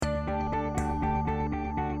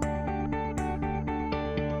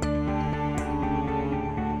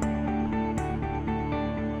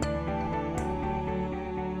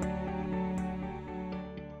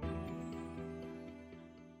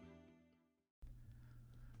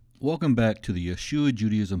Welcome back to the Yeshua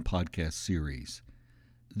Judaism podcast series.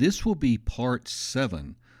 This will be part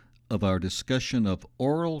 7 of our discussion of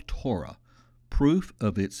oral Torah, proof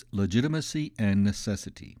of its legitimacy and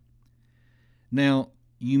necessity. Now,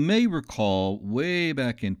 you may recall way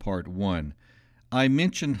back in part 1, I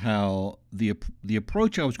mentioned how the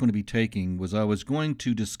approach I was going to be taking was I was going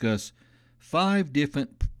to discuss 5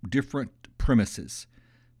 different premises.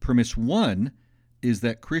 Premise 1 is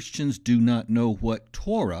that Christians do not know what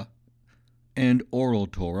Torah and oral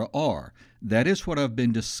Torah are. That is what I've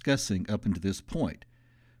been discussing up until this point.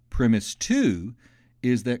 Premise 2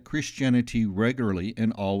 is that Christianity regularly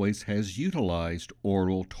and always has utilized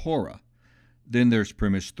oral Torah. Then there's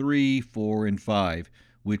premise 3, 4, and 5,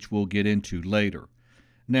 which we'll get into later.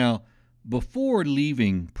 Now, before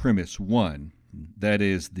leaving premise 1, that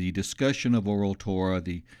is the discussion of oral Torah,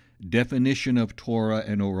 the definition of Torah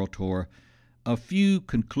and oral Torah, a few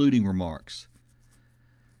concluding remarks.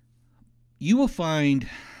 You will find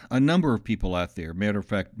a number of people out there, matter of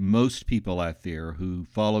fact, most people out there who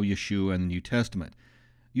follow Yeshua and the New Testament,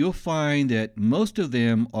 you'll find that most of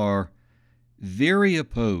them are very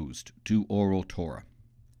opposed to oral Torah.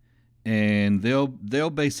 And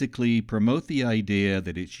they'll basically promote the idea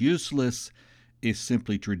that it's useless, it's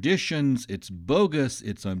simply traditions, it's bogus,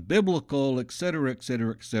 it's unbiblical, etc.,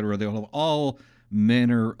 etc., etc. They'll have all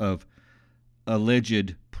manner of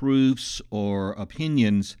alleged proofs or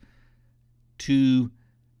opinions to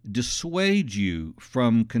dissuade you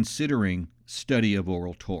from considering study of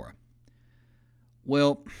oral Torah.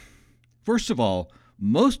 Well, first of all,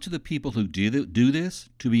 most of the people who do this,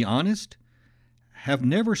 to be honest, have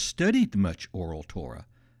never studied much oral Torah.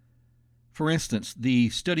 For instance,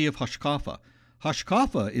 the study of Hashkafa.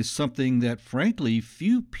 Hashkafa is something that, frankly,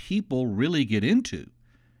 few people really get into.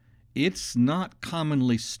 It's not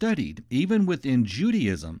commonly studied, even within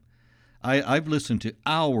Judaism. I've listened to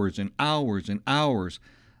hours and hours and hours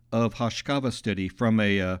of Hashkafa study from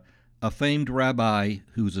a famed rabbi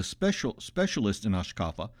who's a specialist in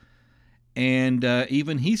Hashkafa, and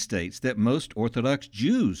even he states that most Orthodox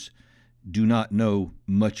Jews do not know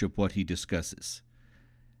much of what he discusses.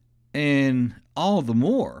 And all the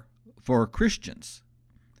more for Christians.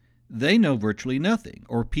 They know virtually nothing,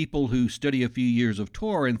 or people who study a few years of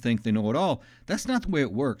Torah and think they know it all. That's not the way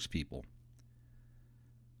it works, people.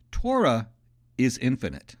 Torah is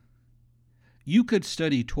infinite. You could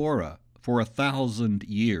study Torah for 1,000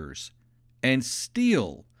 years and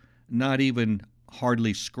still not even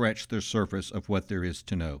hardly scratch the surface of what there is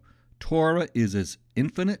to know. Torah is as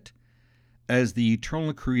infinite as the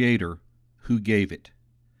eternal Creator who gave it.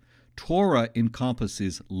 Torah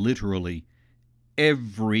encompasses literally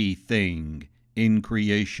everything in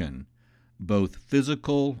creation, both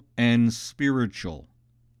physical and spiritual.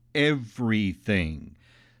 Everything.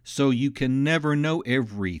 So you can never know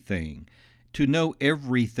everything. To know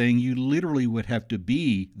everything, you literally would have to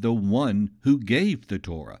be the one who gave the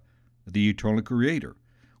Torah, the eternal Creator,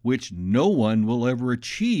 which no one will ever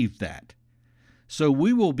achieve that. So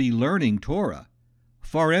we will be learning Torah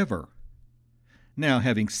forever. Now,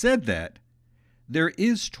 having said that, there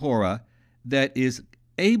is Torah that is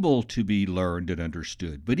able to be learned and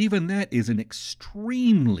understood, but even that is an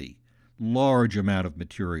extremely large amount of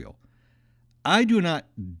material. I do not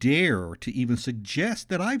dare to even suggest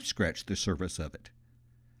that I've scratched the surface of it.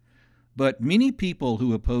 But many people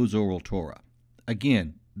who oppose oral Torah,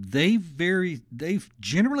 again, they've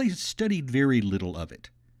generally studied very little of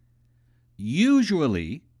it.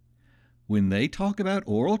 Usually, when they talk about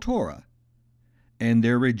oral Torah and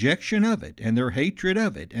their rejection of it and their hatred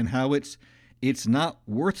of it and how it's not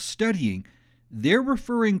worth studying, they're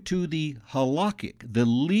referring to the halakhic, the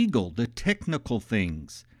legal, the technical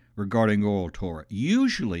things regarding oral Torah,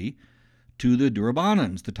 usually to the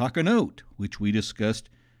Durabbanans, the Takanot, which we discussed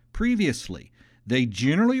previously. They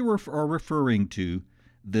generally are referring to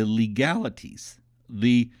the legalities,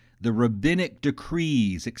 the rabbinic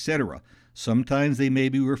decrees, etc. Sometimes they may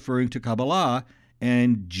be referring to Kabbalah,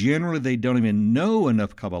 and generally they don't even know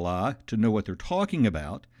enough Kabbalah to know what they're talking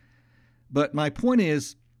about. But my point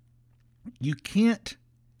is, you can't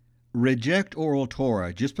reject oral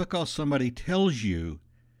Torah just because somebody tells you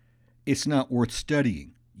it's not worth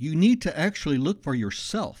studying. You need to actually look for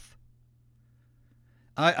yourself.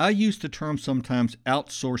 I use the term sometimes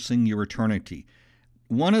outsourcing your eternity.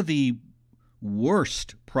 One of the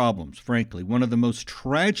worst problems, frankly, one of the most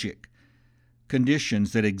tragic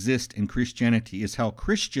conditions that exist in Christianity is how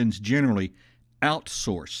Christians generally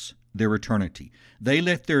outsource their eternity. They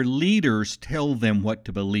let their leaders tell them what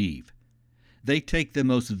to believe. They take the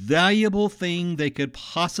most valuable thing they could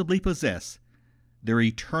possibly possess, their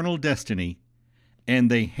eternal destiny,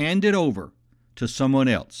 and they hand it over to someone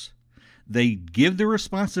else. They give the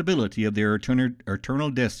responsibility of their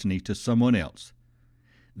eternal destiny to someone else.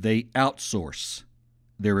 They outsource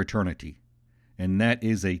their eternity. And that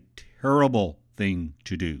is a terrible thing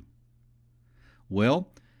to do. Well,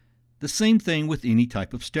 the same thing with any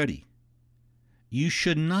type of study. You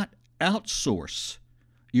should not outsource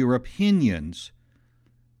your opinions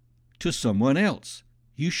to someone else.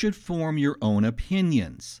 You should form your own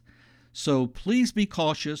opinions. So please be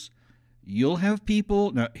cautious. You'll have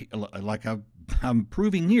people, now, like I'm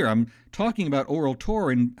proving here, I'm talking about oral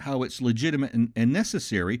Torah and how it's legitimate and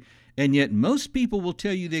necessary, and yet most people will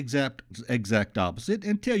tell you the exact opposite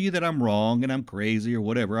and tell you that I'm wrong and I'm crazy or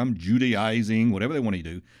whatever. I'm Judaizing, whatever they want to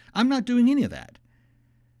do. I'm not doing any of that.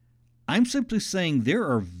 I'm simply saying there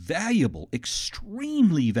are valuable,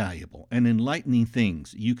 extremely valuable, and enlightening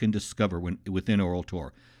things you can discover within oral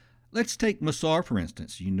Torah. Let's take Musar, for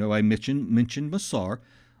instance. You know I mentioned Musar.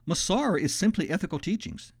 Musar is simply ethical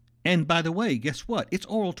teachings. And by the way, guess what? It's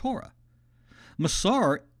oral Torah.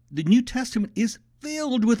 Musar, the New Testament is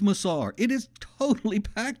filled with Musar. It is totally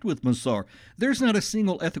packed with Musar. There's not a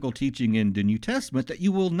single ethical teaching in the New Testament that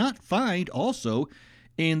you will not find also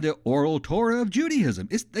in the oral Torah of Judaism.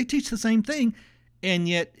 They teach the same thing, and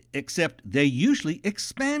yet, except they usually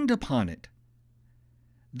expand upon it.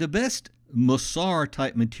 The best Musar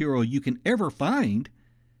type material you can ever find,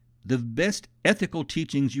 the best ethical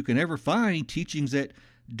teachings you can ever find, teachings that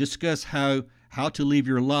discuss how to live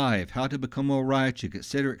your life, how to become more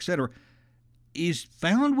righteous, etc., is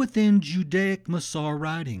found within Judaic Musar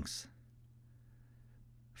writings.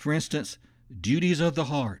 For instance, duties of the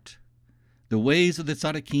heart, the ways of the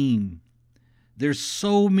tzaddikim. There's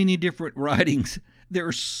so many different writings. There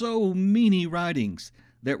are so many writings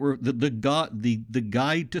that were the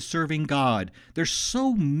guide to serving God. There's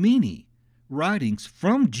so many writings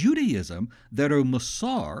from Judaism that are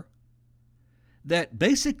Musar that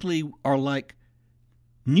basically are like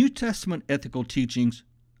New Testament ethical teachings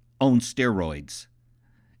on steroids.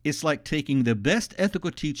 It's like taking the best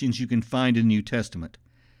ethical teachings you can find in the New Testament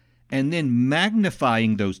and then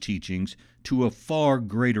magnifying those teachings to a far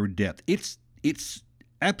greater depth. It's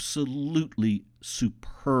absolutely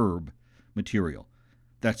superb material.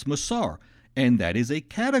 That's Musar, and that is a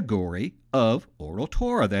category of oral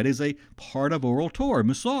Torah. That is a part of oral Torah,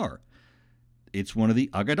 Musar. It's one of the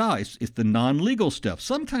Agadah. It's the non-legal stuff.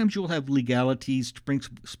 Sometimes you'll have legalities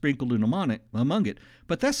sprinkled in among it,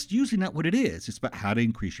 but that's usually not what it is. It's about how to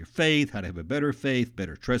increase your faith, how to have a better faith,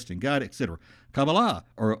 better trust in God, etc. Kabbalah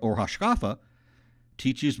or Hashkafa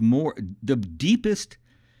teaches the deepest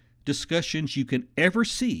discussions you can ever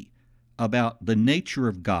see about the nature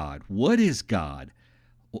of God. What is God?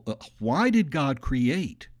 Why did God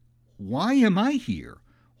create? Why am I here?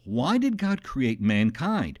 Why did God create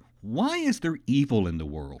mankind? Why is there evil in the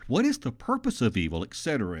world? What is the purpose of evil,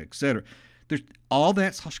 etc., etc.? All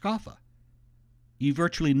that's Hashkafa. You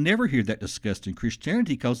virtually never hear that discussed in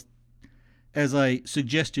Christianity because, as I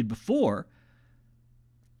suggested before,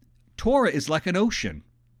 Torah is like an ocean.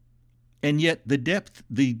 And yet the depth,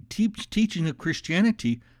 the teaching of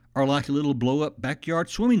Christianity are like a little blow-up backyard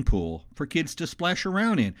swimming pool for kids to splash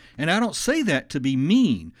around in. And I don't say that to be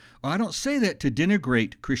mean, or I don't say that to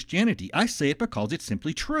denigrate Christianity. I say it because it's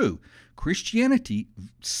simply true. Christianity,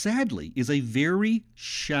 sadly, is a very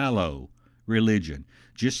shallow religion,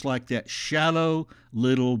 just like that shallow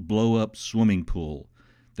little blow-up swimming pool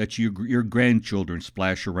that your grandchildren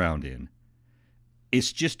splash around in.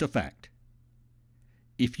 It's just a fact.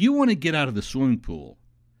 If you want to get out of the swimming pool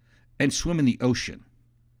and swim in the ocean,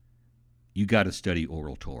 you got to study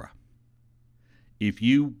oral Torah. If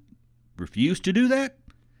you refuse to do that,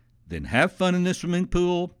 then have fun in the swimming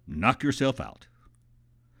pool, knock yourself out.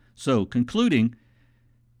 So, concluding,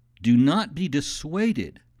 do not be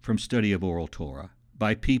dissuaded from study of oral Torah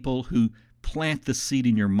by people who plant the seed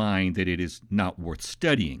in your mind that it is not worth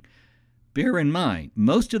studying. Bear in mind,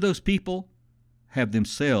 most of those people have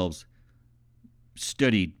themselves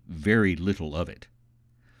studied very little of it,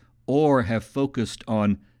 or have focused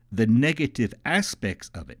on the negative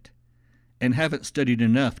aspects of it and haven't studied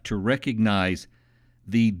enough to recognize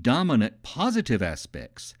the dominant positive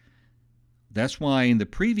aspects. That's why in the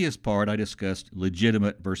previous part I discussed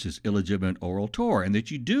legitimate versus illegitimate oral Torah, and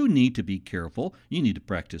that you do need to be careful, you need to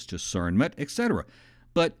practice discernment, etc.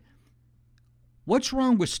 But what's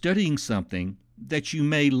wrong with studying something that you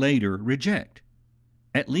may later reject?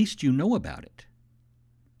 At least you know about it.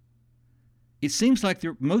 It seems like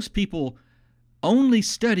most people only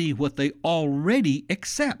study what they already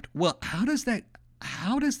accept. Well, how does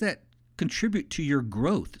that contribute to your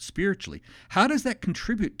growth spiritually? How does that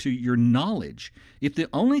contribute to your knowledge if the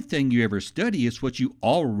only thing you ever study is what you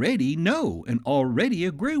already know and already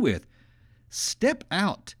agree with? Step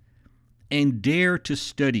out and dare to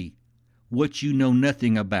study what you know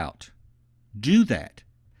nothing about. Do that.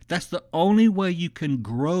 That's the only way you can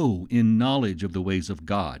grow in knowledge of the ways of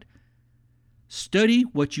God. Study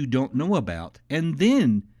what you don't know about and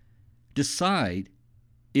then decide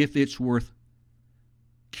if it's worth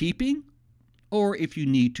keeping or if you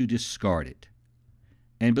need to discard it.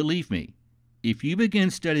 And believe me, if you begin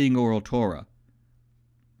studying Oral Torah,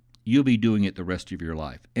 you'll be doing it the rest of your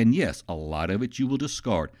life. And yes, a lot of it you will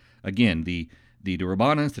discard. Again, the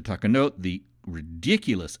Durabanan, the Takanot, the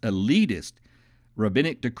ridiculous, elitist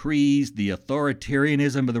rabbinic decrees, the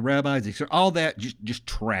authoritarianism of the rabbis, all that, just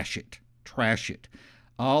trash it. Trash it.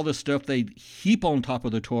 All the stuff they heap on top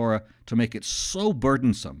of the Torah to make it so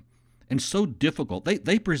burdensome and so difficult.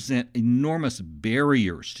 They present enormous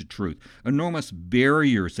barriers to truth, enormous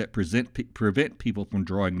barriers that prevent people from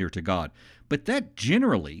drawing near to God. But that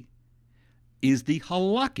generally is the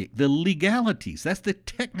halakhic, the legalities. That's the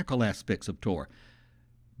technical aspects of Torah.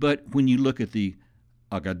 But when you look at the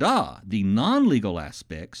Agadah, the non-legal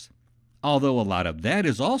aspects, although a lot of that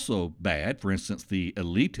is also bad, for instance, the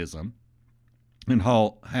elitism, and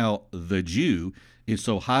how the Jew is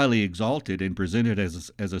so highly exalted and presented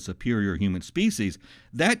as a superior human species,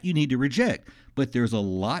 that you need to reject. But there's a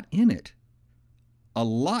lot in it. A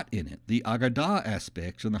lot in it. The Agadah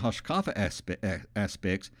aspects and the Hashkafa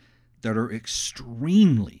aspects that are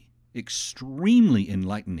extremely, extremely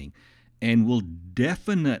enlightening and will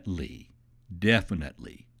definitely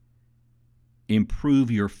improve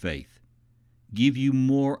your faith, give you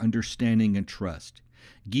more understanding and trust,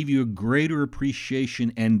 give you a greater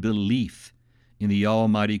appreciation and belief in the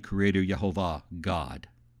Almighty Creator, Yehovah, God.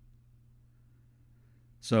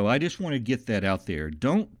 So I just want to get that out there.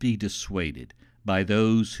 Don't be dissuaded by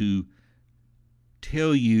those who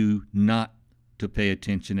tell you not to pay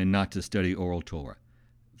attention and not to study Oral Torah.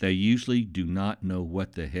 They usually do not know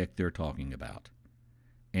what the heck they're talking about.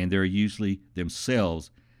 And they're usually themselves,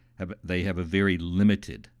 have a very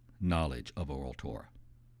limited knowledge of Oral Torah.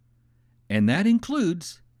 And that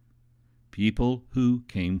includes people who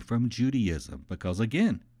came from Judaism. Because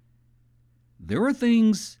again, there are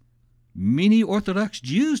things many Orthodox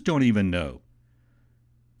Jews don't even know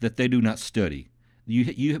that they do not study.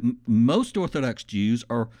 Most Orthodox Jews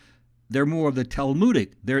they're more of the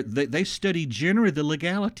Talmudic. They study generally the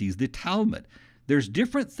legalities, the Talmud. There's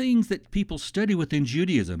different things that people study within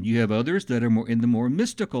Judaism. You have others that are more in the more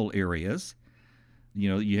mystical areas.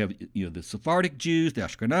 You have the Sephardic Jews, the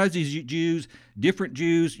Ashkenazi Jews, different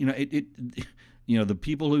Jews. The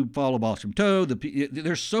people who follow Baal Shem Tov.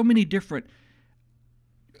 There's so many different.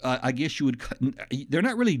 I guess you would. They're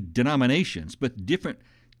not really denominations, but different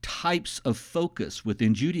types of focus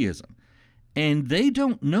within Judaism, and they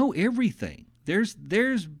don't know everything. There's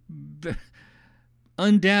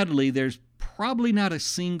undoubtedly there's probably not a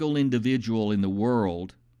single individual in the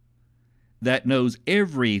world that knows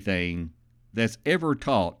everything that's ever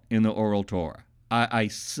taught in the Oral Torah. I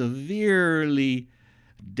severely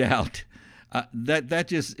doubt that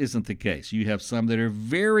just isn't the case. You have some that are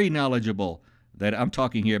very knowledgeable. That I'm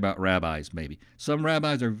talking here about rabbis, maybe. Some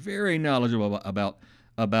rabbis are very knowledgeable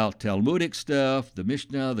about Talmudic stuff, the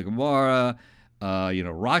Mishnah, the Gemara,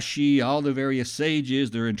 Rashi, all the various sages,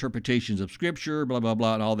 their interpretations of Scripture, blah blah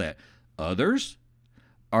blah, and all that. Others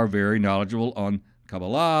are very knowledgeable on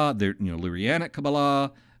Kabbalah, their Lurianic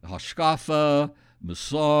Kabbalah, Hashkafa,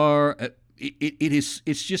 Musar.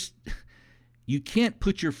 It's just you can't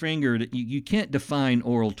put your finger. You can't define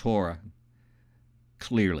Oral Torah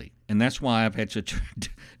clearly, and that's why I've had such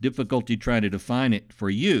difficulty trying to define it for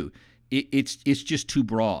you. It's just too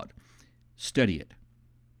broad. Study it,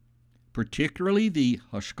 particularly the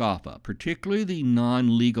Hashkafa, particularly the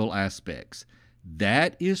non-legal aspects.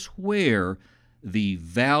 That is where the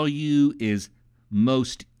value is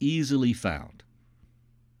most easily found.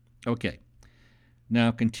 Okay, now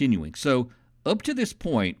continuing. So up to this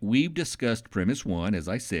point, we've discussed premise one, as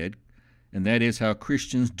I said, and that is how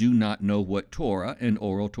Christians do not know what Torah and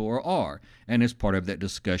Oral Torah are. And as part of that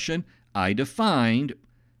discussion, I defined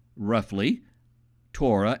roughly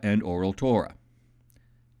Torah and Oral Torah.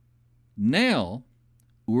 Now,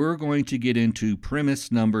 we're going to get into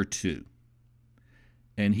premise number 2.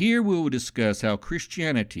 And here we will discuss how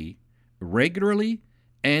Christianity regularly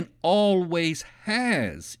and always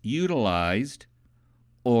has utilized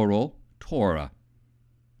Oral Torah.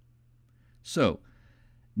 So,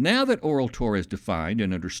 now that Oral Torah is defined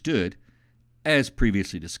and understood, as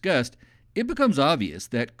previously discussed, it becomes obvious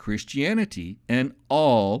that Christianity and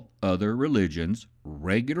all other religions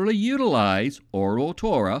regularly utilize oral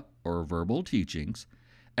Torah, or verbal teachings,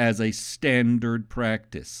 as a standard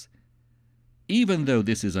practice. Even though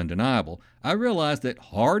this is undeniable, I realize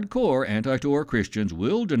that hardcore anti-Torah Christians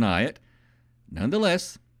will deny it.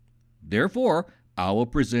 Nonetheless, therefore, I will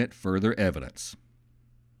present further evidence.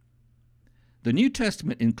 The New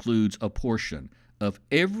Testament includes a portion of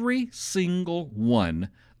every single one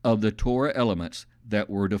of the Torah elements that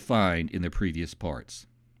were defined in the previous parts.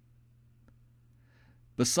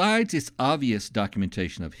 Besides its obvious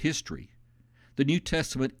documentation of history, the New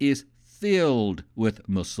Testament is filled with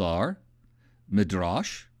Musar,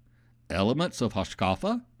 Midrash, elements of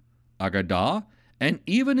Hashkafa, Agadah, and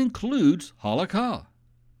even includes Halakha.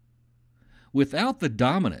 Without the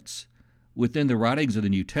dominance within the writings of the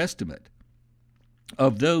New Testament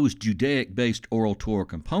of those Judaic-based oral Torah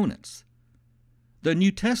components, the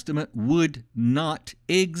New Testament would not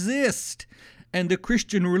exist, and the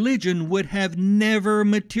Christian religion would have never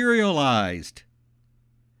materialized.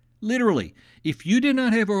 Literally, if you did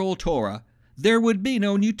not have oral Torah, there would be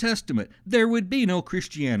no New Testament. There would be no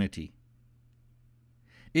Christianity.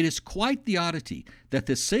 It is quite the oddity that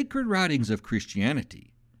the sacred writings of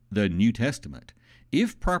Christianity, the New Testament,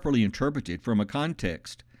 if properly interpreted from a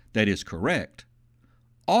context that is correct,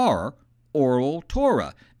 are oral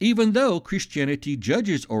Torah, even though Christianity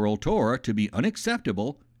judges oral Torah to be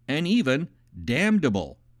unacceptable and even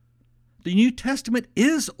damnable. The New Testament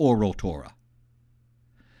is oral Torah.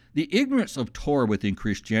 The ignorance of Torah within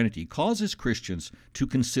Christianity causes Christians to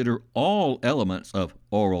consider all elements of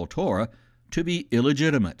oral Torah to be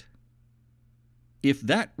illegitimate. If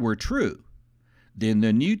that were true, then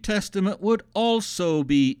the New Testament would also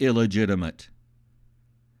be illegitimate.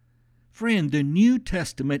 Friend, the New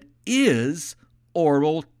Testament is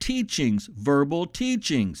oral teachings, verbal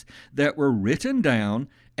teachings that were written down,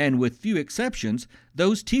 and with few exceptions,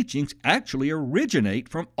 those teachings actually originate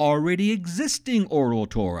from already existing oral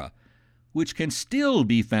Torah, which can still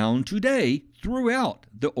be found today throughout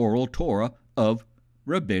the oral Torah of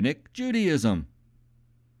Rabbinic Judaism.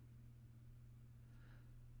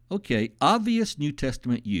 Okay, obvious New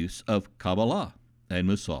Testament use of Kabbalah and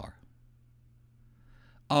Musar.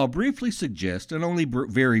 I'll briefly suggest, and only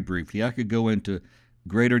very briefly, I could go into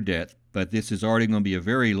greater depth, but this is already going to be a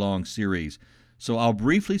very long series, so I'll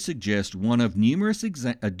briefly suggest one of numerous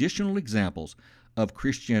additional examples of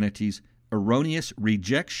Christianity's erroneous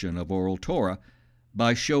rejection of oral Torah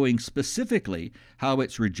by showing specifically how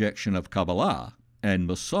its rejection of Kabbalah and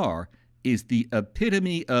Musar is the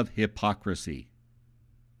epitome of hypocrisy.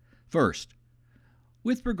 First,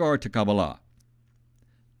 with regard to Kabbalah,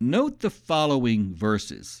 note the following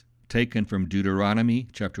verses taken from Deuteronomy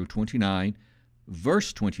chapter 29,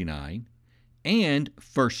 verse 29, and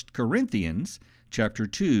 1 Corinthians chapter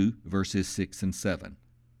 2, verses 6 and 7.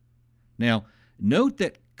 Now, note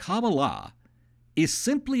that Kabbalah is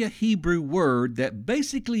simply a Hebrew word that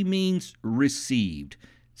basically means received.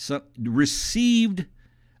 So, received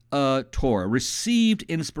Torah, received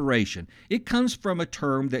inspiration. It comes from a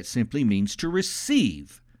term that simply means to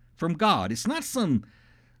receive from God. It's not some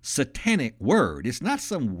satanic word. It's not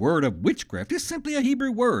some word of witchcraft. It's simply a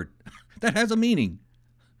Hebrew word that has a meaning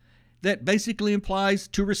that basically implies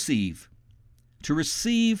to receive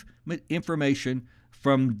information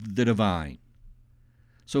from the divine.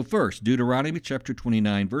 So first, Deuteronomy chapter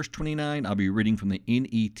 29, verse 29, I'll be reading from the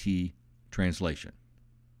NET translation.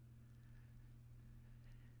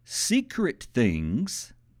 Secret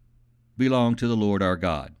things belong to the Lord our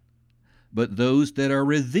God, but those that are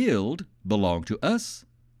revealed belong to us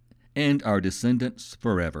and our descendants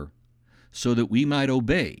forever, so that we might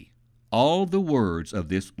obey all the words of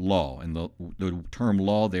this law. And the term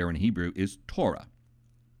law there in Hebrew is Torah.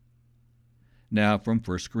 Now from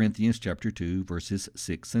 1 Corinthians chapter 2, verses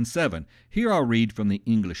 6 and 7. Here I'll read from the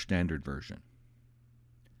English Standard Version.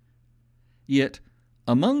 Yet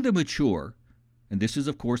among the mature, and this is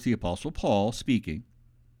of course the Apostle Paul speaking,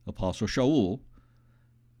 Apostle Shaul,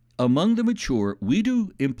 among the mature we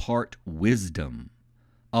do impart wisdom,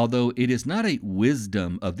 although it is not a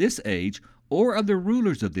wisdom of this age or of the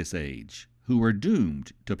rulers of this age, who are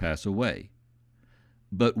doomed to pass away.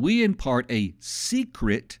 But we impart a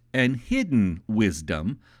secret and hidden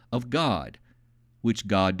wisdom of God, which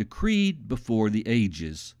God decreed before the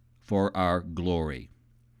ages for our glory.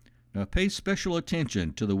 Now pay special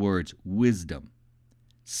attention to the words wisdom,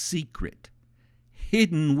 secret,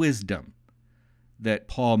 hidden wisdom that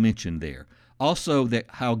Paul mentioned there. Also, that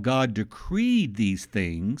how God decreed these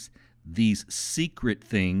things, these secret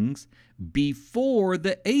things, before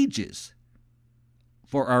the ages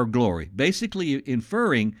for our glory. Basically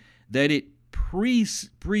inferring that it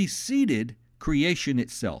preceded creation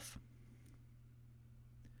itself.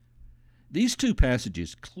 These two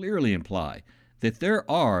passages clearly imply that there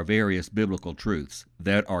are various biblical truths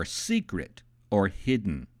that are secret or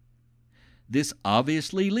hidden. This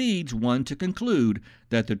obviously leads one to conclude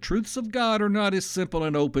that the truths of God are not as simple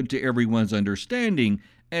and open to everyone's understanding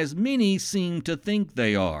as many seem to think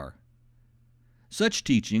they are. Such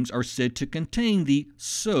teachings are said to contain the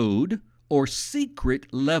sod, or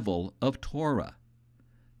secret level of Torah.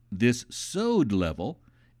 This sod level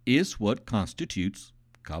is what constitutes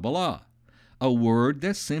Kabbalah, a word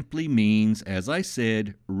that simply means, as I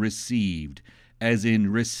said, received, as in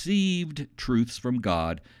received truths from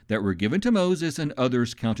God that were given to Moses and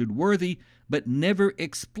others counted worthy, but never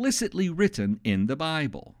explicitly written in the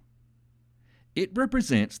Bible. It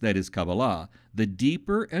represents, that is Kabbalah, the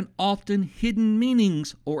deeper and often hidden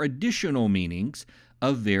meanings or additional meanings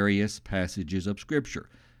of various passages of Scripture.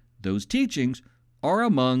 Those teachings are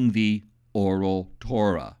among the oral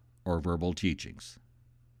Torah, or verbal teachings.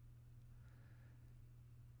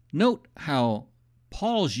 Note how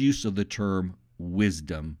Paul's use of the term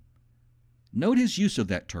wisdom, note his use of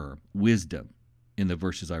that term, wisdom, in the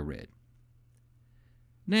verses I read.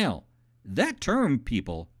 Now, that term,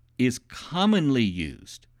 people, is commonly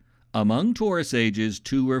used among Torah sages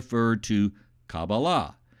to refer to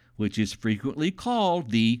Kabbalah, which is frequently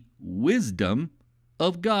called the wisdom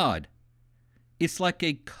of God. It's like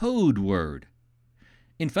a code word.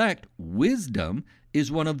 In fact, wisdom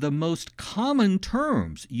is one of the most common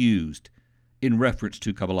terms used in reference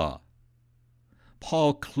to Kabbalah.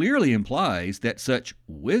 Paul clearly implies that such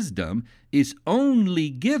wisdom is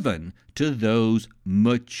only given to those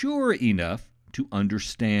mature enough to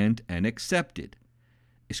understand and accept it,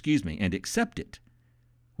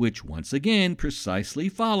 which once again precisely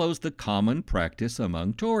follows the common practice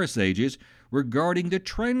among Torah sages regarding the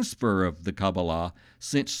transfer of the Kabbalah,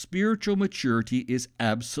 since spiritual maturity is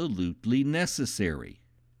absolutely necessary.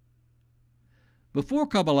 Before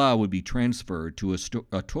Kabbalah would be transferred to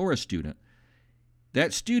a Torah student,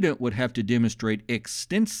 that student would have to demonstrate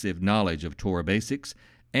extensive knowledge of Torah basics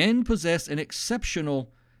and possess an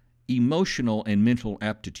exceptional emotional and mental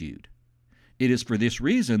aptitude. It is for this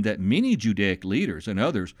reason that many Judaic leaders and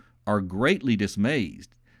others are greatly dismayed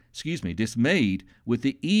with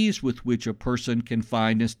the ease with which a person can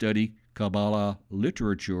find and study Kabbalah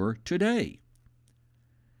literature today.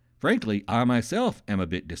 Frankly, I myself am a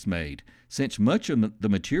bit dismayed, since much of the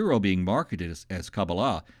material being marketed as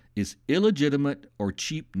Kabbalah is illegitimate or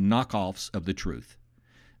cheap knockoffs of the truth,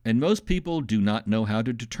 and most people do not know how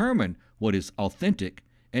to determine what is authentic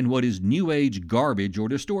and what is New Age garbage or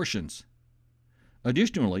distortions.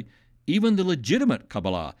 Additionally, even the legitimate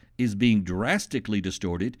Kabbalah is being drastically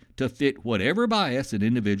distorted to fit whatever bias an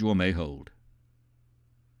individual may hold.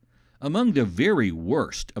 Among the very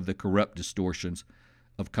worst of the corrupt distortions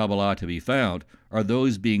of Kabbalah to be found are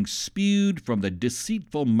those being spewed from the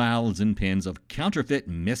deceitful mouths and pens of counterfeit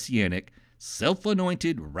messianic,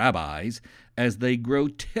 self-anointed rabbis as they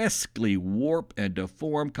grotesquely warp and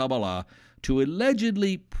deform Kabbalah to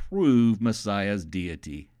allegedly prove Messiah's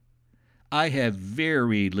deity. I have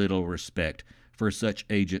very little respect for such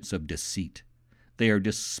agents of deceit. They are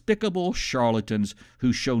despicable charlatans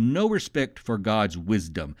who show no respect for God's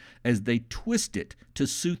wisdom as they twist it to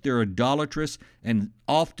suit their idolatrous and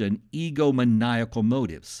often egomaniacal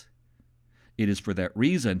motives. It is for that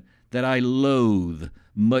reason that I loathe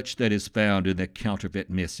much that is found in the counterfeit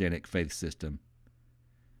Messianic faith system.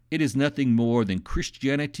 It is nothing more than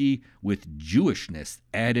Christianity with Jewishness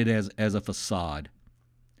added as a facade.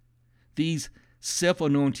 These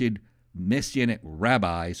self-anointed Messianic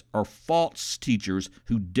rabbis are false teachers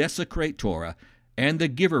who desecrate Torah and the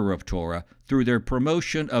giver of Torah through their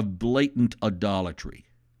promotion of blatant idolatry.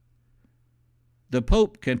 The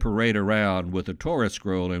Pope can parade around with a Torah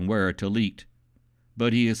scroll and wear a tallit,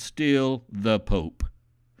 but he is still the Pope.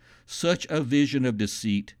 Such a vision of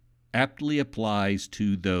deceit aptly applies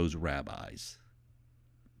to those rabbis.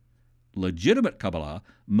 Legitimate Kabbalah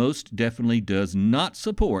most definitely does not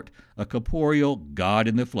support a corporeal God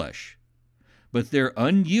in the flesh, but their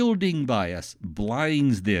unyielding bias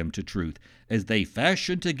blinds them to truth as they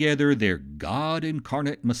fashion together their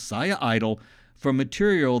God-incarnate Messiah idol from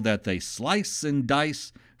material that they slice and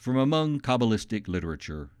dice from among Kabbalistic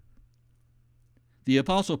literature. The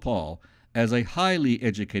Apostle Paul, as a highly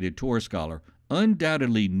educated Torah scholar,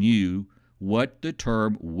 undoubtedly knew what the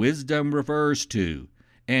term wisdom refers to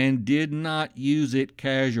and did not use it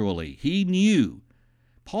casually.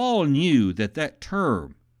 Paul knew that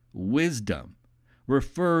term, wisdom,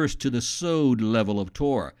 refers to the sod level of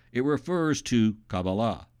Torah. It refers to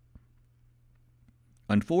Kabbalah.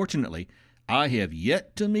 Unfortunately, I have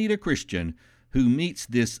yet to meet a Christian who meets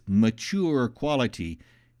this mature quality,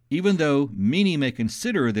 even though many may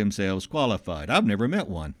consider themselves qualified. I've never met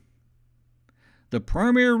one. The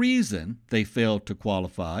primary reason they fail to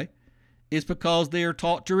qualify is because they are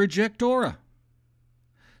taught to reject Torah,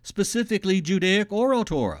 specifically Judaic oral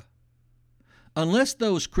Torah. Unless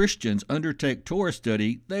those Christians undertake Torah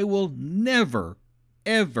study, they will never,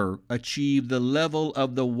 ever achieve the level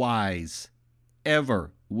of the wise.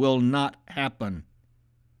 Ever. Will not happen.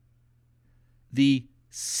 The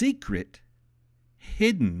secret,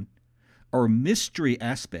 hidden, or mystery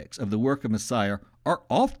aspects of the work of Messiah are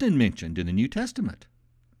often mentioned in the New Testament.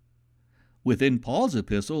 Within Paul's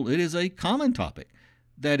epistle, it is a common topic.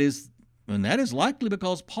 That is likely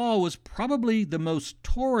because Paul was probably the most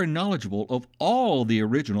Torah knowledgeable of all the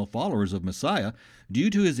original followers of Messiah due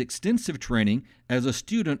to his extensive training as a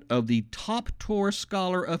student of the top Torah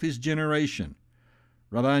scholar of his generation,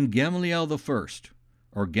 Rabban Gamaliel I,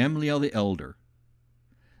 or Gamaliel the Elder.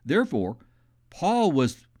 Therefore, Paul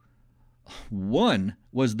was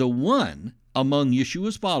the one among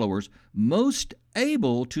Yeshua's followers most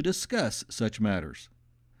able to discuss such matters.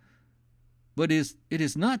 But it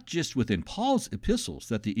is not just within Paul's epistles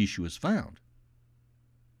that the issue is found.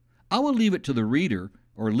 I will leave it to the reader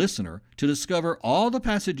or listener to discover all the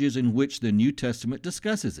passages in which the New Testament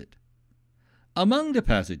discusses it. Among the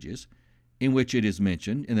passages in which it is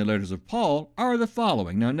mentioned in the letters of Paul are the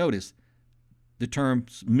following. Now notice the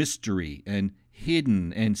terms mystery and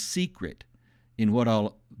hidden and secret in what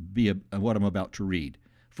I'm about to read.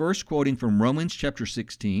 First, quoting from Romans chapter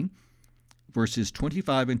 16, verses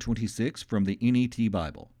 25 and 26 from the NET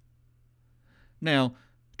Bible. Now,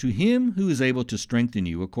 to him who is able to strengthen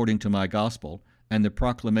you according to my gospel and the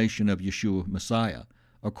proclamation of Yeshua Messiah,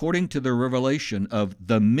 according to the revelation of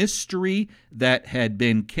the mystery that had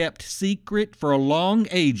been kept secret for long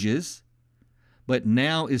ages, but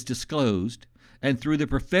now is disclosed, and through the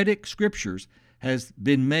prophetic scriptures has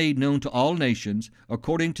been made known to all nations,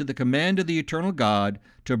 according to the command of the eternal God,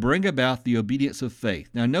 to bring about the obedience of faith.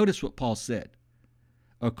 Now notice what Paul said.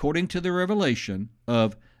 According to the revelation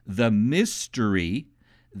of the mystery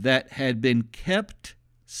that had been kept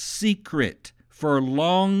secret for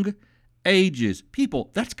long ages. People,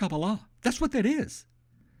 that's Kabbalah. That's what that is.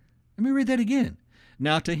 Let me read that again.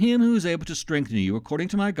 Now to him who is able to strengthen you according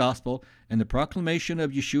to my gospel and the proclamation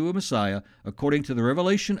of Yeshua Messiah, according to the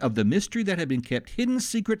revelation of the mystery that had been kept hidden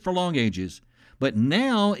secret for long ages, but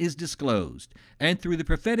now is disclosed, and through the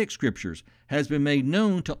prophetic scriptures has been made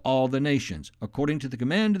known to all the nations, according to the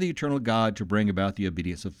command of the eternal God to bring about the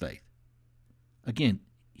obedience of faith. Again,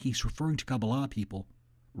 he's referring to Kabbalah, people,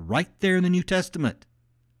 right there in the New Testament.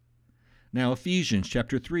 Now, Ephesians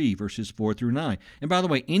chapter 3, verses 4 through 9. And by the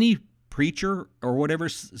way, any preacher or whatever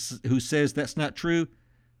who says that's not true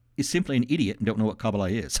is simply an idiot and don't know what Kabbalah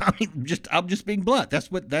is. I'm just being blunt. That's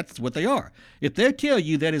what they are. If they tell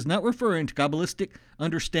you that is not referring to Kabbalistic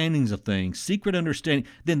understandings of things, secret understanding,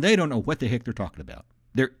 then they don't know what the heck they're talking about.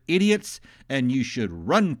 They're idiots, and you should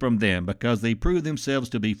run from them because they prove themselves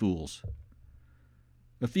to be fools.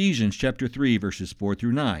 Ephesians chapter 3, verses 4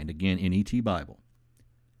 through 9, again, NET Bible.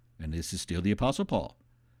 And this is still the Apostle Paul.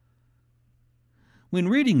 When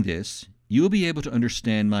reading this, you will be able to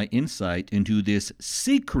understand my insight into this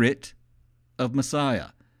secret of Messiah.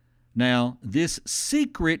 Now, this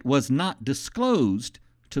secret was not disclosed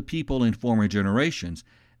to people in former generations,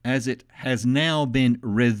 as it has now been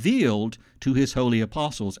revealed to his holy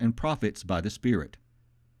apostles and prophets by the Spirit.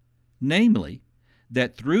 Namely,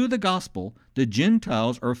 that through the gospel, the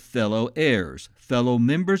Gentiles are fellow heirs, fellow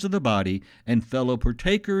members of the body, and fellow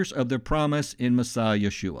partakers of the promise in Messiah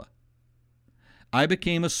Yeshua. I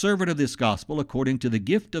became a servant of this gospel according to the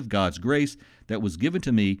gift of God's grace that was given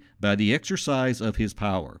to me by the exercise of his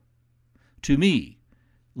power. To me,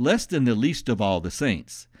 less than the least of all the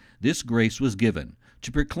saints, this grace was given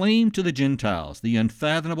to proclaim to the Gentiles the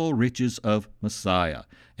unfathomable riches of Messiah,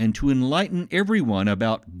 and to enlighten everyone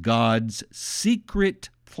about God's secret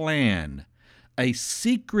plan, a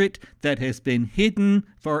secret that has been hidden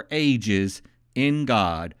for ages in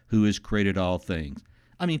God who has created all things.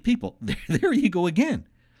 I mean, people, there you go again.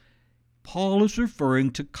 Paul is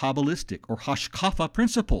referring to Kabbalistic or Hashkafa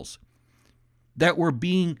principles that were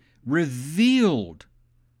being revealed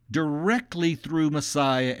directly through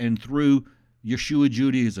Messiah and through Yeshua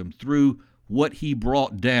Judaism, through what he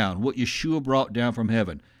brought down, what Yeshua brought down from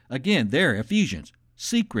heaven. Again, there, Ephesians,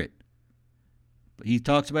 secret. But he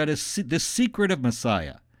talks about the secret of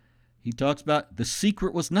Messiah. He talks about the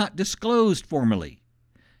secret was not disclosed formally.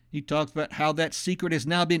 He talks about how that secret has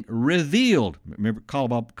now been revealed. Remember,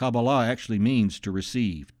 Kabbalah actually means to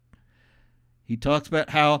receive. He talks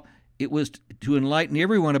about how it was to enlighten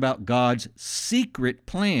everyone about God's secret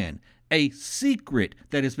plan, a secret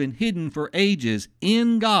that has been hidden for ages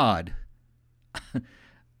in God.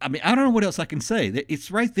 I mean, I don't know what else I can say.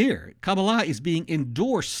 It's right there. Kabbalah is being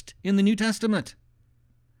endorsed in the New Testament.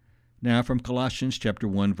 Now from Colossians chapter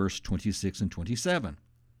 1, verse 26 and 27.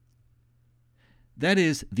 That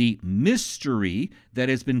is the mystery that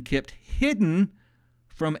has been kept hidden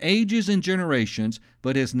from ages and generations,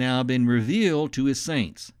 but has now been revealed to his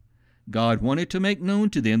saints. God wanted to make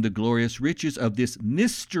known to them the glorious riches of this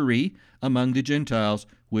mystery among the Gentiles,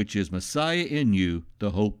 which is Messiah in you,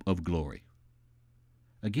 the hope of glory.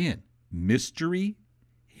 Again, mystery,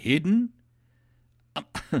 hidden.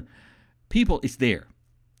 People, it's there.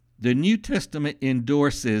 The New Testament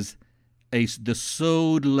endorses the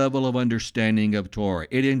sod level of understanding of Torah.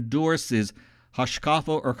 It endorses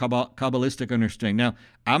hashkafa or Kabbalistic understanding. Now,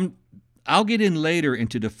 I'll get in later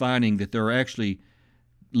into defining that there are actually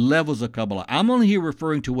levels of Kabbalah. I'm only here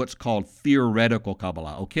referring to what's called theoretical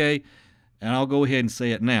Kabbalah, okay? And I'll go ahead and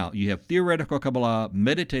say it now. You have theoretical Kabbalah,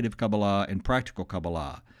 meditative Kabbalah, and practical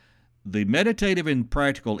Kabbalah. The meditative and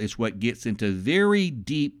practical is what gets into very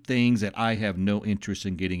deep things that I have no interest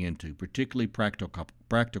in getting into, particularly practical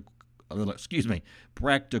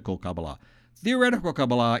Kabbalah. Theoretical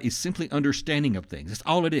Kabbalah is simply understanding of things. That's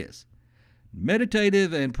all it is.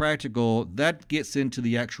 Meditative and practical, that gets into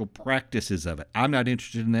the actual practices of it. I'm not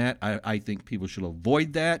interested in that. I think people should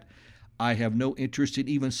avoid that. I have no interest in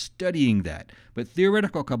even studying that. But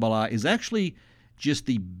theoretical Kabbalah is actually just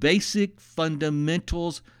the basic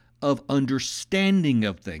fundamentals of understanding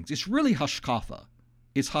of things. It's really hashkafa.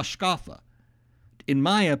 It's hashkafa. In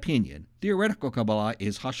my opinion, theoretical Kabbalah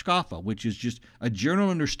is hashkafa, which is just a general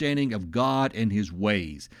understanding of God and his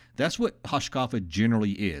ways. That's what hashkafa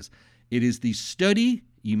generally is. It is the study,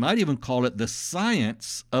 you might even call it the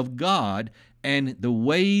science of God and the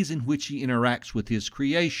ways in which he interacts with his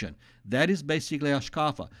creation. That is basically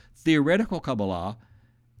hashkafa. Theoretical Kabbalah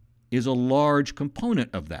is a large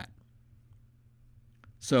component of that.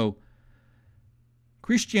 So,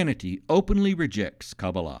 Christianity openly rejects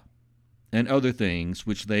Kabbalah and other things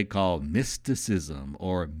which they call mysticism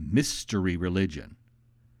or mystery religion.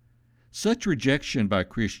 Such rejection by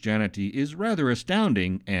Christianity is rather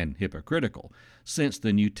astounding and hypocritical, since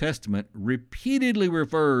the New Testament repeatedly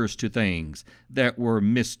refers to things that were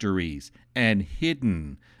mysteries and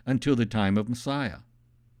hidden until the time of Messiah.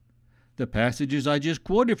 The passages I just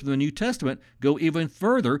quoted from the New Testament go even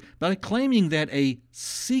further by claiming that a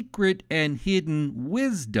secret and hidden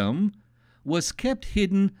wisdom was kept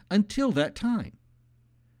hidden until that time.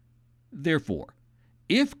 Therefore,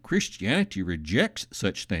 if Christianity rejects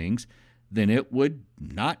such things, then it would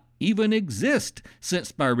not even exist,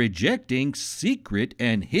 since by rejecting secret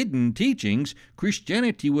and hidden teachings,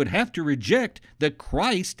 Christianity would have to reject the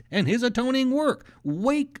Christ and his atoning work.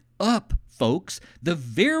 Wake up, folks. The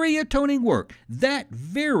very atoning work, that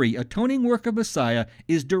very atoning work of Messiah,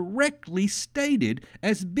 is directly stated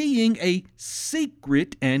as being a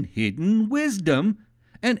secret and hidden wisdom,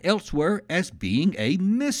 and elsewhere as being a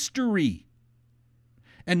mystery.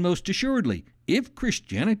 And most assuredly, if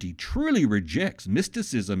Christianity truly rejects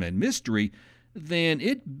mysticism and mystery, then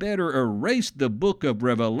it better erase the book of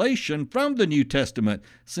Revelation from the New Testament,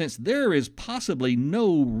 since there is possibly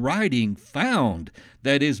no writing found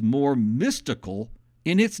that is more mystical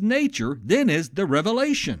in its nature than is the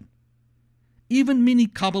Revelation. Even many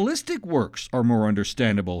Kabbalistic works are more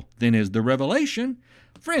understandable than is the Revelation.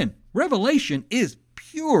 Friend, Revelation is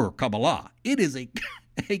pure Kabbalah. It is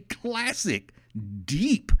a classic,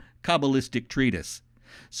 deep Kabbalistic treatise.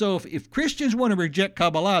 So if Christians want to reject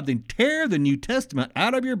Kabbalah, then tear the New Testament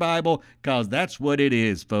out of your Bible, because that's what it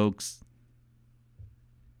is, folks.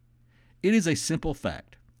 It is a simple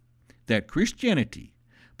fact that Christianity,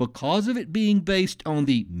 because of it being based on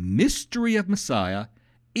the mystery of Messiah,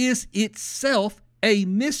 is itself a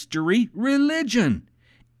mystery religion.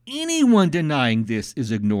 Anyone denying this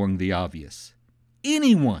is ignoring the obvious.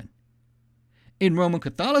 Anyone. In Roman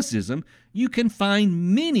Catholicism, you can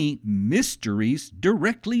find many mysteries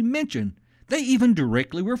directly mentioned. They even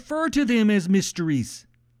directly refer to them as mysteries.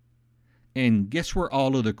 And guess where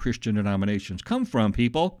all of the Christian denominations come from,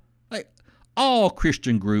 people? All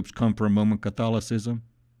Christian groups come from Roman Catholicism.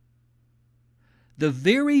 The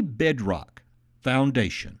very bedrock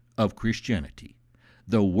foundation of Christianity,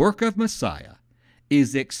 the work of Messiah,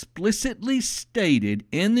 is explicitly stated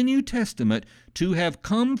in the New Testament to have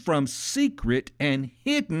come from secret and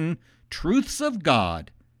hidden truths of God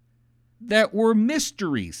that were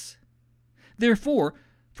mysteries. Therefore,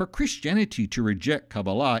 For Christianity to reject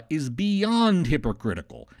Kabbalah is beyond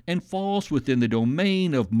hypocritical and falls within the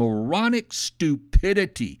domain of moronic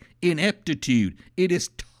stupidity, ineptitude. It is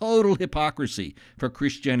total hypocrisy for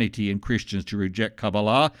Christianity and Christians to reject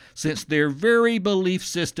Kabbalah, since their very belief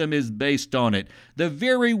system is based on it. The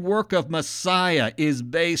very work of Messiah is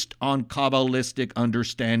based on Kabbalistic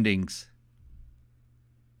understandings.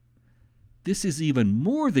 This is even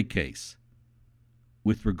more the case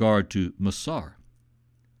with regard to Musar.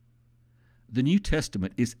 The New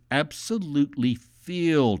Testament is absolutely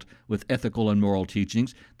filled with ethical and moral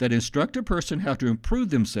teachings that instruct a person how to improve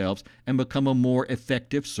themselves and become a more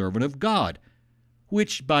effective servant of God,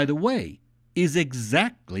 which, by the way, is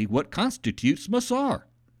exactly what constitutes Musar.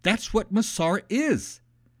 That's what Musar is.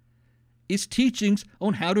 It's teachings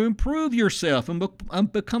on how to improve yourself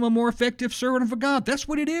and become a more effective servant of God. That's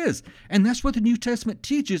what it is. And that's what the New Testament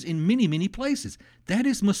teaches in many, many places. That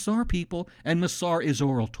is Musar, people, and Musar is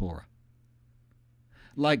oral Torah.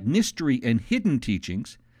 Like mystery and hidden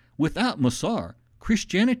teachings, without Musar,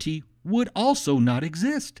 Christianity would also not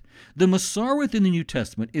exist. The Musar within the New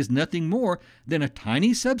Testament is nothing more than a tiny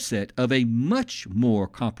subset of a much more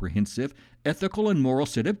comprehensive ethical and moral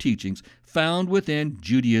set of teachings found within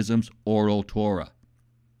Judaism's oral Torah.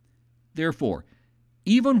 Therefore,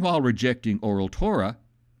 even while rejecting oral Torah,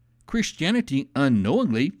 Christianity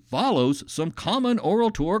unknowingly follows some common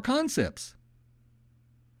oral Torah concepts.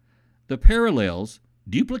 The parallels,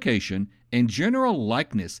 duplication, and general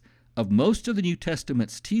likeness of most of the New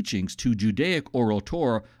Testament's teachings to Judaic oral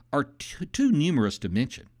Torah are too numerous to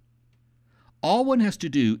mention. All one has to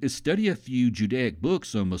do is study a few Judaic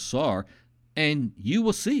books on Musar, and you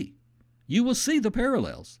will see the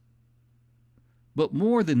parallels. But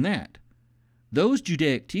more than that, those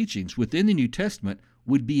Judaic teachings within the New Testament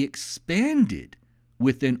would be expanded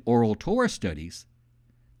within oral Torah studies.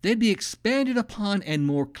 They'd be expanded upon and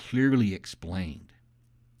more clearly explained.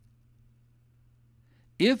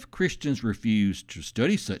 If Christians refuse to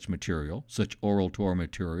study such material, such oral Torah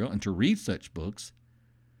material, and to read such books,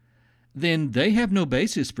 then they have no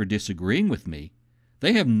basis for disagreeing with me.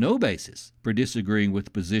 They have no basis for disagreeing with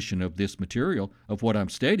the position of this material, of what I'm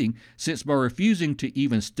stating, since by refusing to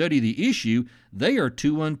even study the issue, they are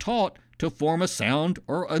too untaught to form a sound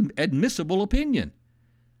or admissible opinion.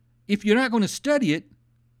 If you're not going to study it,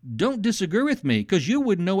 don't disagree with me, because you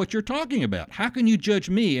wouldn't know what you're talking about. How can you judge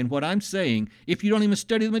me and what I'm saying if you don't even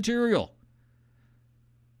study the material?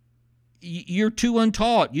 You're too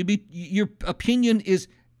untaught. Your opinion is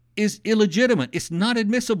illegitimate. It's not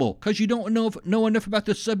admissible because you don't know enough about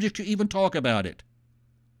the subject to even talk about it.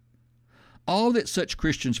 All that such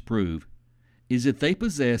Christians prove is that they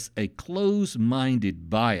possess a closed-minded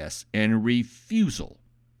bias and refusal,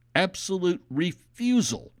 absolute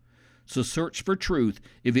refusal, to search for truth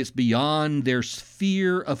if it's beyond their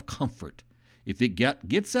sphere of comfort. If it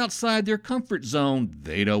gets outside their comfort zone,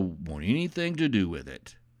 they don't want anything to do with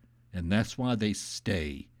it. And that's why they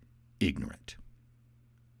stay ignorant.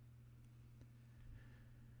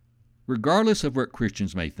 Regardless of what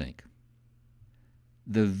Christians may think,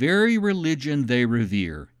 the very religion they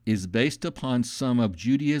revere is based upon some of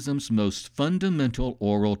Judaism's most fundamental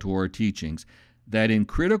oral Torah teachings that in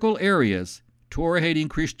critical areas Torah-hating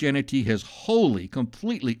Christianity has wholly,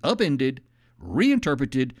 completely upended,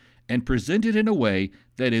 reinterpreted, and presented in a way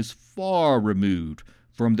that is far removed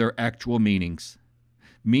from their actual meanings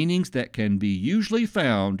that can be usually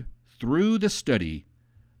found through the study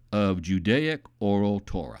of Judaic oral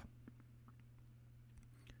Torah.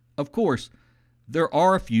 Of course, there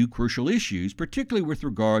are a few crucial issues, particularly with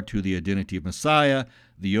regard to the identity of Messiah,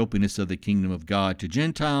 the openness of the kingdom of God to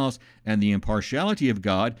Gentiles, and the impartiality of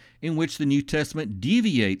God, in which the New Testament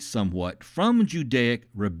deviates somewhat from Judaic,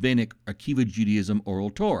 Rabbinic, Akiva Judaism oral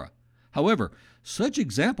Torah. However, such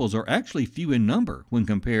examples are actually few in number when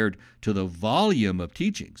compared to the volume of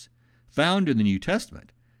teachings found in the New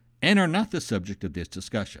Testament and are not the subject of this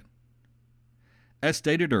discussion. As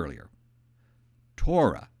stated earlier,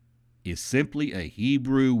 Torah is simply a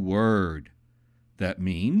Hebrew word that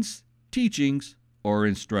means teachings or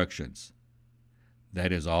instructions.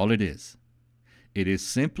 That is all it is. It is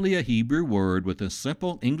simply a Hebrew word with a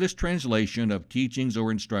simple English translation of teachings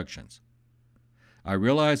or instructions. I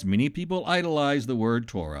realize many people idolize the word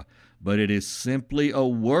Torah, but it is simply a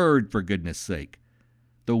word, for goodness sake.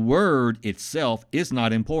 The word itself is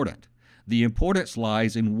not important. The importance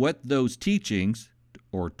lies in what those teachings,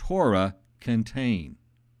 or Torah, contain.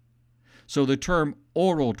 So the term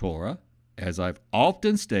oral Torah, as I've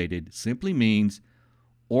often stated, simply means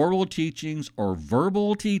oral teachings or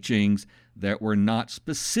verbal teachings that were not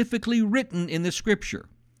specifically written in the Scripture.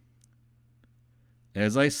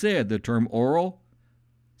 As I said, the term oral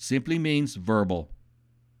simply means verbal.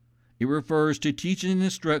 It refers to teaching and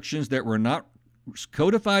instructions that were not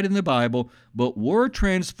codified in the Bible, but were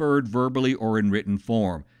transferred verbally or in written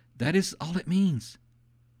form. That is all it means.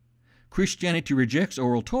 Christianity rejects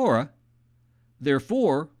oral Torah.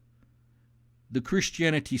 Therefore, the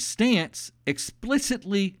Christianity stance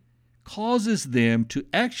explicitly causes them to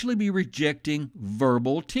actually be rejecting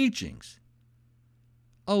verbal teachings.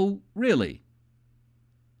 Oh, really?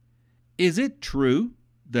 Is it true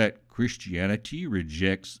that Christianity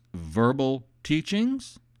rejects verbal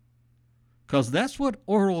teachings? Because that's what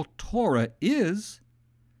oral Torah is.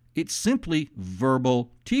 It's simply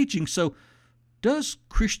verbal teaching. So, does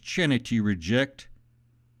Christianity reject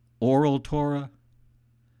oral Torah?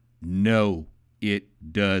 No, it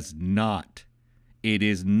does not. It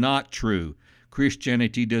is not true.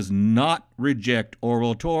 Christianity does not reject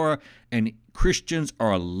oral Torah, and Christians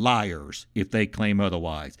are liars if they claim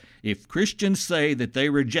otherwise. If Christians say that they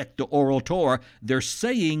reject the oral Torah, they're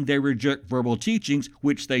saying they reject verbal teachings,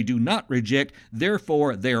 which they do not reject.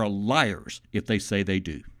 Therefore, they are liars if they say they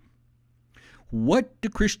do. What do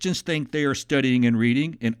Christians think they are studying and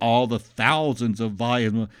reading in all the thousands of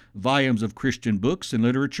volumes of Christian books and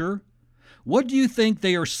literature? What do you think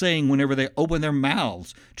they are saying whenever they open their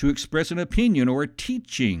mouths to express an opinion or a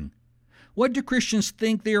teaching? What do Christians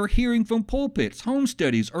think they are hearing from pulpits, home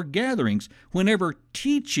studies, or gatherings whenever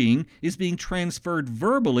teaching is being transferred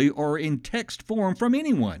verbally or in text form from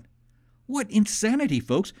anyone? What insanity,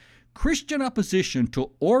 folks! Christian opposition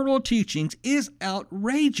to oral teachings is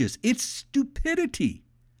outrageous. It's stupidity.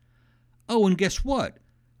 Oh, and guess what?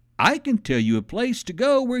 I can tell you a place to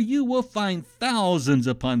go where you will find thousands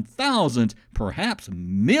upon thousands, perhaps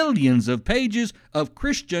millions of pages of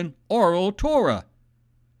Christian oral Torah.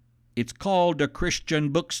 It's called a Christian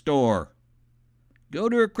bookstore. Go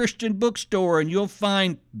to a Christian bookstore and you'll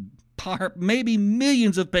find maybe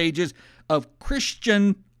millions of pages of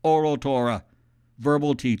Christian oral Torah,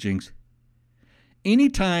 verbal teachings.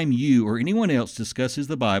 Anytime you or anyone else discusses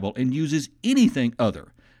the Bible and uses anything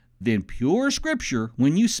other than pure Scripture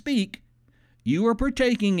when you speak, you are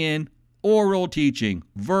partaking in oral teaching,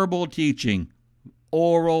 verbal teaching,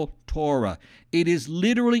 oral Torah. It is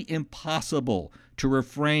literally impossible to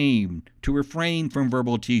refrain from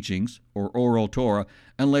verbal teachings or oral Torah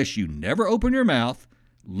unless you never open your mouth,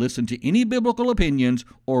 listen to any biblical opinions,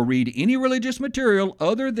 or read any religious material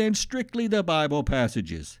other than strictly the Bible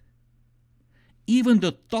passages. Even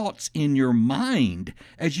the thoughts in your mind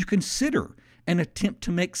as you consider and attempt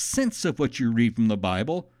to make sense of what you read from the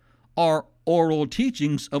Bible are oral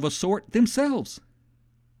teachings of a sort themselves.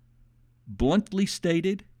 Bluntly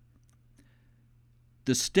stated,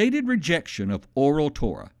 the stated rejection of oral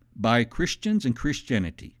Torah by Christians and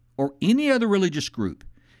Christianity or any other religious group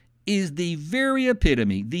is the very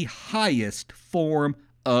epitome, the highest form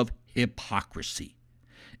of hypocrisy.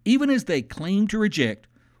 Even as they claim to reject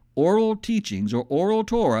oral teachings or oral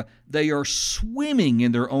Torah, they are swimming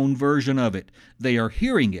in their own version of it. They are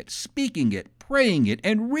hearing it, speaking it, praying it,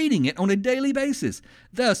 and reading it on a daily basis.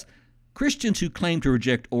 Thus, Christians who claim to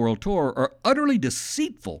reject oral Torah are utterly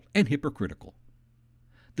deceitful and hypocritical.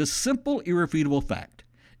 The simple, irrefutable fact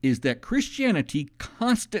is that Christianity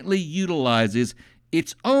constantly utilizes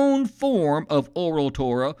its own form of oral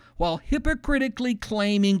Torah while hypocritically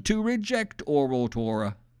claiming to reject oral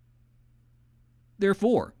Torah.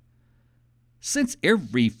 Therefore, since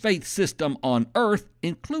every faith system on earth,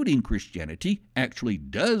 including Christianity, actually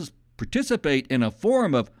does participate in a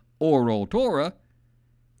form of oral Torah,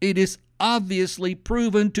 it is obviously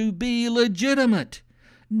proven to be legitimate.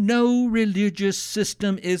 No religious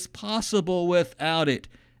system is possible without it.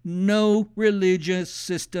 No religious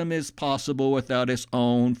system is possible without its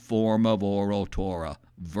own form of oral Torah,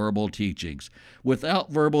 verbal teachings.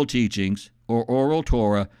 Without verbal teachings or oral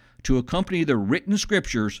Torah to accompany the written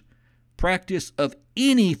scriptures, practice of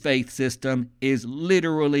any faith system is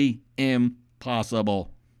literally impossible.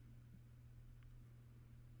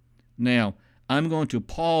 Now, I'm going to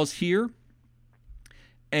pause here,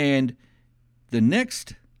 and the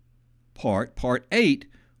next part, part 8,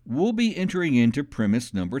 we'll be entering into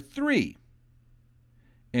premise number 3.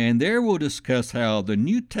 And there we'll discuss how the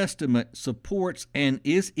New Testament supports and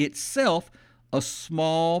is itself a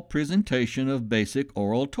small presentation of basic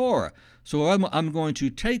oral Torah. So I'm going to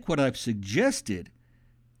take what I've suggested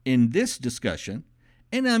in this discussion,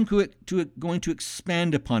 and I'm going to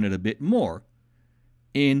expand upon it a bit more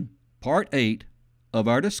in part 8 of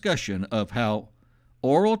our discussion of how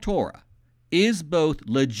oral Torah is both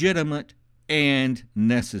legitimate and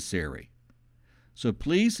necessary. So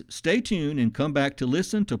please stay tuned and come back to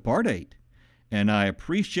listen to part 8. And I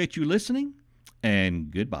appreciate you listening,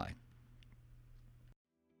 and goodbye.